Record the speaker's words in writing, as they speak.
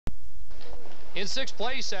In sixth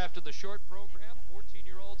place after the short program,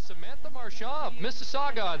 14-year-old Samantha Marchant of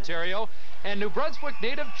Mississauga, Ontario, and New Brunswick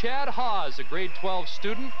native Chad Hawse, a grade 12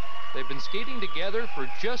 student. They've been skating together for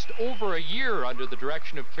just over a year under the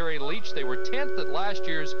direction of Carrie Leach. They were 10th at last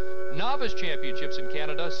year's Novice Championships in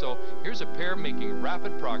Canada, so here's a pair making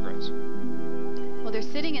rapid progress. Well, they're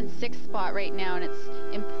sitting in sixth spot right now, and it's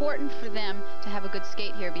important for them to have a good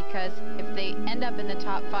skate here, because if they end up in the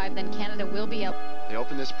top 5, then Canada will be out. They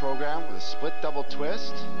open this program with a split double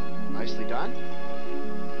twist. Nicely done.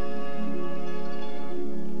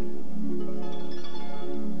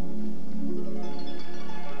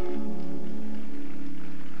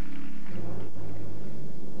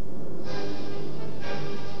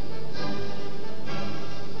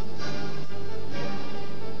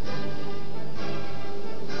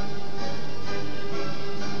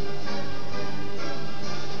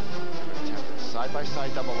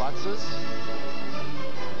 Side-by-side double Lutzes.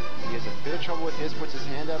 He has a bit of trouble with his, puts his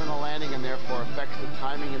hand out on the landing, and therefore affects the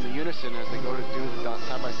timing and the unison as they go to do the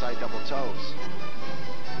side-by-side double toes.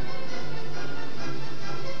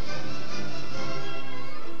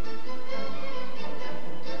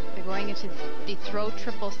 They're going into the throw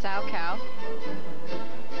triple sow cow.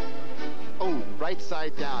 Oh, right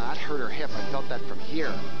side down. That hurt her hip. I felt that from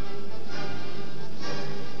here.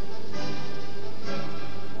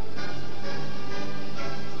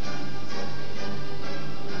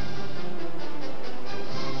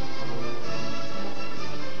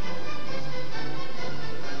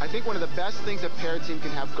 I think one of the best things a pair team can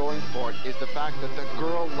have going for it is the fact that the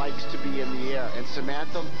girl likes to be in the air, and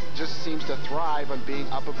Samantha just seems to thrive on being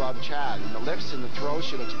up above Chad. In the lifts and the throws,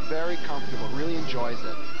 she looks very comfortable, really enjoys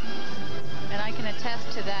it. And I can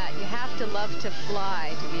attest to that. You have to love to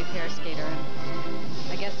fly to be a pair skater,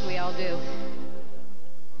 and I guess we all do.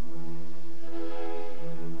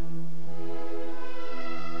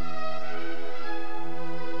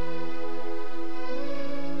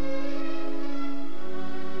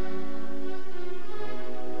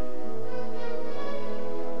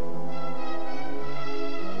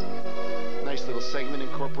 Little segment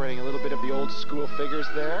incorporating a little bit of the old school figures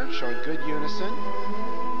there, showing good unison.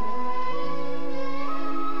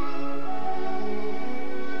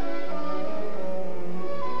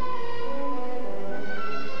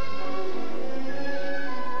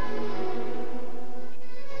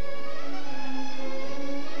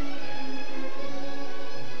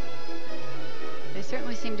 They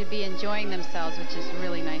certainly seem to be enjoying themselves, which is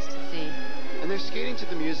really nice to see. And they're skating to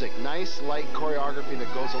the music. Nice, light choreography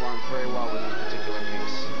that goes along very well with this particular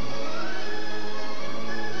piece.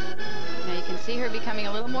 Now you can see her becoming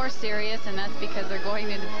a little more serious, and that's because they're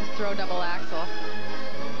going into the throw double axel.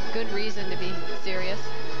 Good reason to be serious.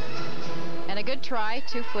 And a good try,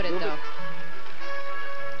 two-footed though.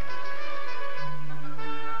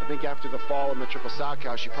 I think after the fall in the triple sow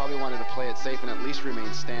cow, she probably wanted to play it safe and at least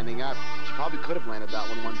remain standing up. She probably could have landed that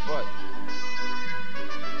one foot.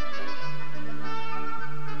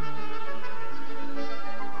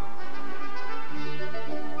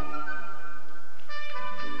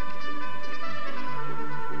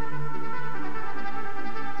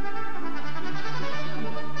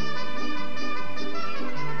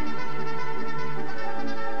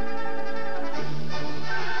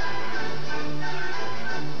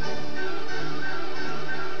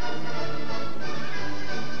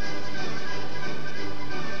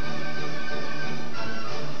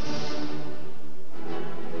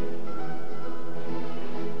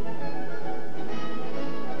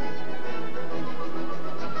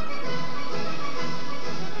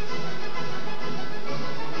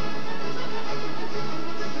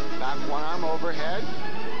 Overhead.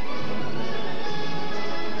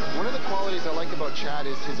 One of the qualities I like about Chad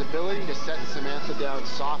is his ability to set Samantha down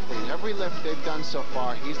softly. In every lift they've done so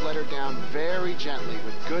far, he's let her down very gently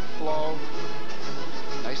with good flow.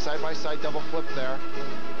 Nice side-by-side double flip there.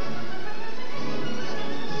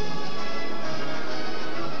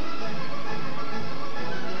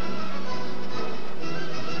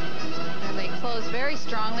 And they close very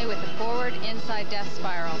strongly with the forward inside death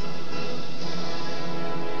spiral.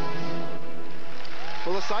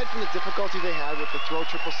 Well, aside from the difficulty they had with the throw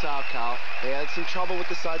triple sow cow, they had some trouble with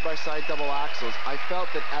the side-by-side double axles. I felt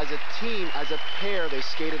that as a team, as a pair, they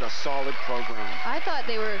skated a solid program. I thought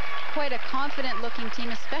they were quite a confident-looking team,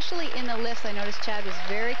 especially in the lifts. I noticed Chad was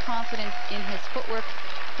very confident in his footwork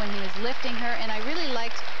when he was lifting her, and I really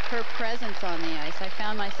liked her presence on the ice. I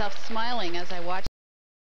found myself smiling as I watched